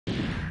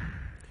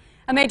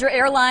A major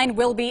airline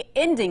will be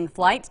ending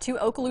flights to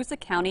Okaloosa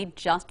County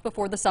just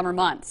before the summer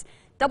months.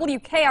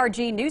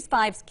 WKRG News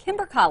 5's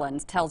Kimber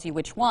Collins tells you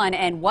which one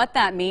and what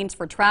that means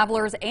for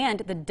travelers and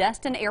the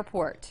Destin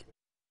airport.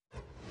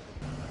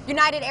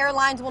 United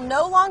Airlines will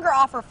no longer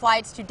offer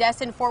flights to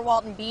Destin Fort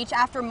Walton Beach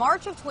after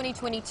March of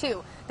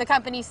 2022. The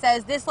company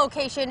says this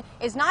location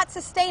is not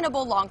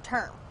sustainable long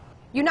term.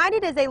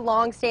 United is a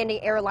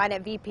long-standing airline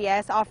at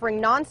VPS,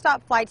 offering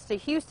nonstop flights to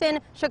Houston,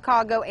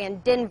 Chicago,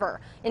 and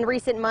Denver. In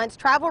recent months,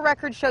 travel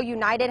records show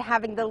United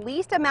having the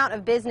least amount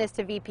of business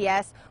to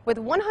VPS, with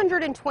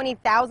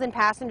 120,000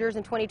 passengers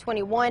in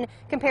 2021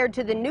 compared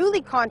to the newly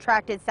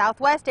contracted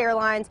Southwest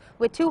Airlines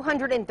with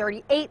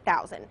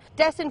 238,000.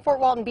 Destin Fort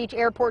Walton Beach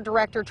Airport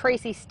Director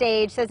Tracy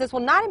Stage says this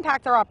will not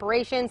impact their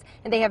operations,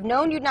 and they have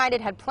known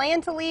United had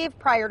planned to leave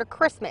prior to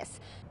Christmas.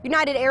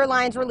 United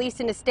Airlines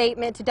released in a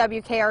statement to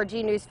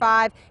WKRG News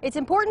 5, it's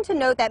important to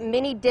note that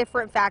many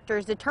different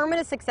factors determine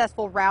a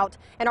successful route,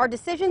 and our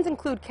decisions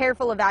include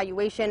careful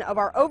evaluation of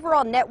our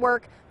overall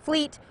network,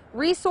 fleet,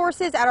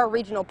 resources at our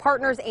regional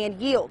partners,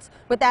 and yields.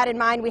 With that in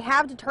mind, we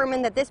have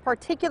determined that this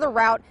particular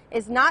route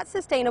is not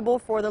sustainable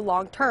for the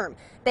long term.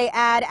 They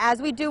add,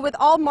 as we do with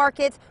all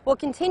markets, we'll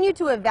continue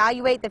to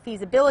evaluate the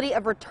feasibility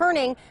of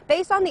returning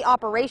based on the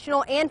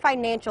operational and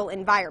financial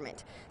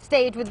environment.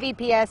 Stage with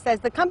VPS says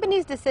the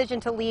company's decision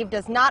to leave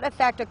does not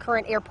affect a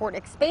current airport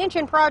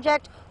expansion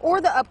project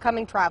or the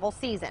upcoming travel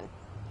season.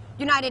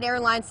 United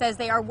Airlines says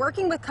they are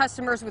working with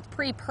customers with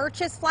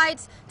pre-purchase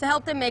flights to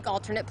help them make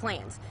alternate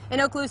plans. In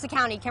Okaloosa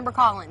County, Kimber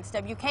Collins,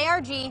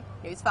 WKRG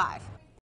News 5.